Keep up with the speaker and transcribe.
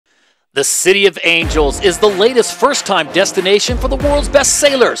The City of Angels is the latest first-time destination for the world's best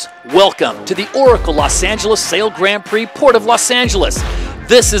sailors. Welcome to the Oracle Los Angeles Sail Grand Prix, Port of Los Angeles.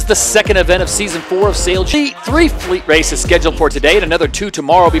 This is the second event of Season 4 of Sail G. 3 fleet races scheduled for today and another 2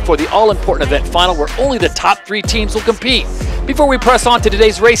 tomorrow before the all-important event final where only the top 3 teams will compete. Before we press on to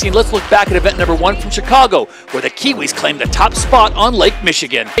today's racing, let's look back at event number 1 from Chicago, where the Kiwis claimed the top spot on Lake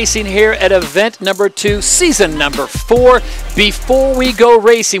Michigan. Racing here at event number 2, season number 4. Before we go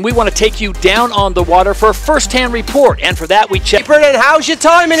racing, we want to take you down on the water for a first-hand report, and for that we check. Brilliant, how's your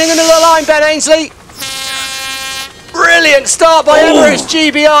timing in the middle of the line, Ben Ainsley? Brilliant start by Emirates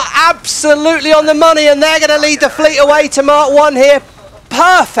GBR, absolutely on the money, and they're going to lead the fleet away to Mark 1 here.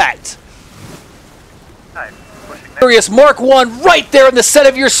 Perfect. Mark 1 right there in the set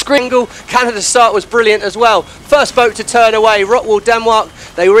of your screen. Canada's start was brilliant as well. First boat to turn away, Rockwool, Denmark.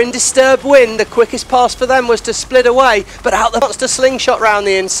 They were in disturbed wind. The quickest pass for them was to split away, but out the monster slingshot round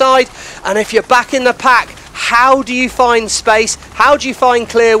the inside. And if you're back in the pack, how do you find space? How do you find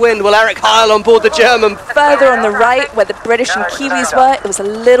clear wind? Well, Eric Heil on board the German. Further on the right, where the British and Kiwis were, it was a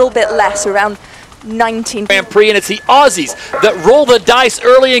little bit less, around 19. Grand Prix, and it's the Aussies that roll the dice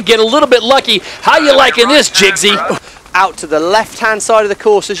early and get a little bit lucky. How you liking this, Jigsy? Out to the left-hand side of the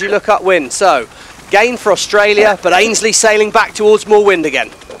course as you look upwind. So, gain for Australia, but Ainsley sailing back towards more wind again.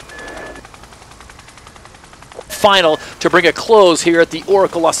 Final to bring a close here at the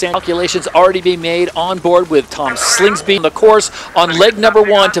Oracle Los Angeles. Calculations already being made on board with Tom Slingsby on the course on leg number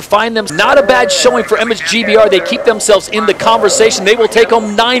 1 to find them. Not a bad showing for Emirates GBR. They keep themselves in the conversation. They will take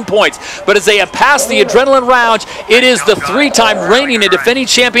home 9 points. But as they have passed the adrenaline round, it is the 3-time reigning and defending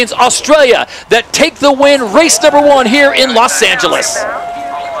champions Australia that take the win. Race number 1 here in Los Angeles.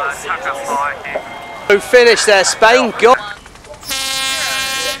 Who finished there? Spain got.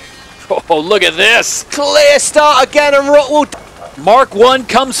 Oh, look at this. Clear start again, and Rockwool. Mark 1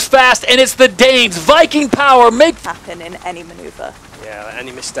 comes fast, and it's the Danes. Viking power make happen in any manoeuvre. Yeah,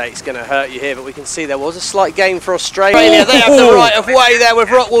 any mistake's going to hurt you here, but we can see there was a slight gain for Australia. They have the right of way there with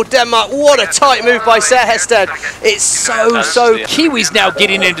Rockwool, Denmark. What a tight move by Sir Hested. It's so Kiwis now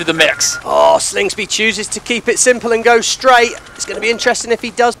getting into the mix. Oh, Slingsby chooses to keep it simple and go straight. It's going to be interesting if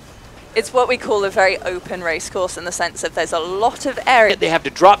he does. It's what we call a very open race course in the sense that there's a lot of area. They have to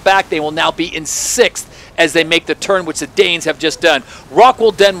drop back. They will now be in 6th as they make the turn, which the Danes have just done.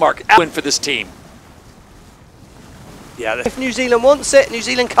 Rockwool, Denmark, win for this team. Yeah, if New Zealand wants it, New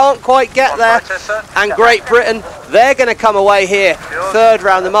Zealand can't quite get there. And Great Britain, they're going to come away here. 3rd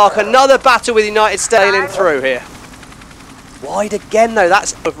round the mark. Another battle with United States sailing through here. Wide again, though.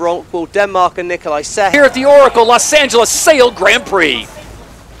 That's of Rockwool, Denmark and Nikolai Seh. Here at the Oracle Los Angeles Sail Grand Prix.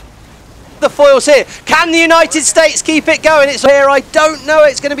 The foils here. Can the United States keep it going? It's here. I don't know.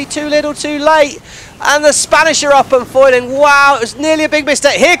 It's going to be too little too late. And the Spanish are up and foiling. Wow, it was nearly a big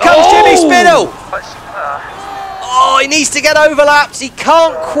mistake. Here comes Jimmy Spittle. Oh, he needs to get overlaps. He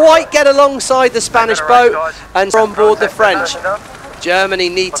can't quite get alongside the Spanish boat and on board the French. Germany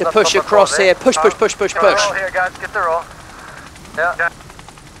need to push across here. Push, push, push, push, push.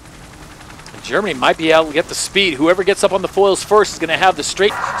 Germany might be able to get the speed. Whoever gets up on the foils first is going to have the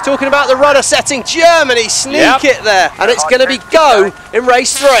straight. He's talking about the rudder setting. Germany sneak it there. And it's going to be go in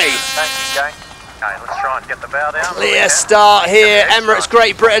race 3. Clear start here. Emirates,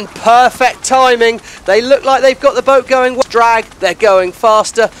 Great Britain. Perfect timing. They look like they've got the boat going. Drag. They're going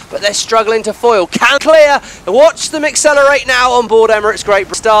faster, but they're struggling to foil. Can clear. Watch them accelerate now on board Emirates, Great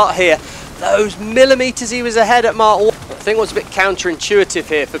Britain. Start here. Those millimetres he was ahead at Mark 1. I think what's a bit counterintuitive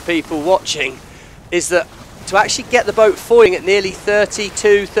here for people watching is that to actually get the boat foiling at nearly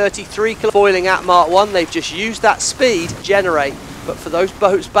 32, 33 foiling at Mark 1, they've just used that speed to generate. But for those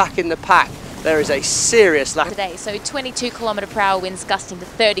boats back in the pack, there is a serious lack. Today, so 22 km/h winds gusting to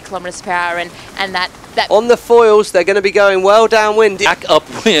 30 km/h, and that on the foils, they're going to be going well downwind. Back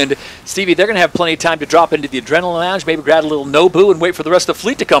upwind, Stevie, they're going to have plenty of time to drop into the adrenaline lounge, maybe grab a little Nobu and wait for the rest of the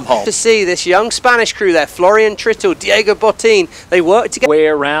fleet to come home. To see this young Spanish crew there, Florian Trittle, Diego Botín, they work together. Way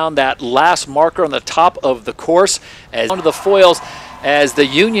around that last marker on the top of the course, as onto the foils, as the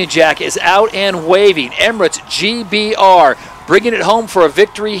Union Jack is out and waving. Emirates GBR bringing it home for a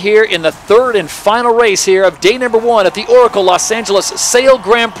victory here in the 3rd and final race here of day number 1 at the Oracle Los Angeles Sail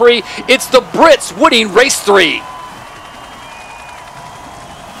Grand Prix. It's the Brits winning race 3.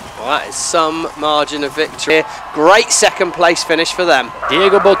 Well, that is some margin of victory. Great 2nd place finish for them.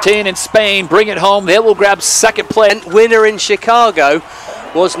 Diego Botín in Spain bring it home. They will grab 2nd place. And winner in Chicago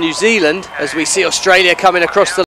was New Zealand, as we see Australia coming across the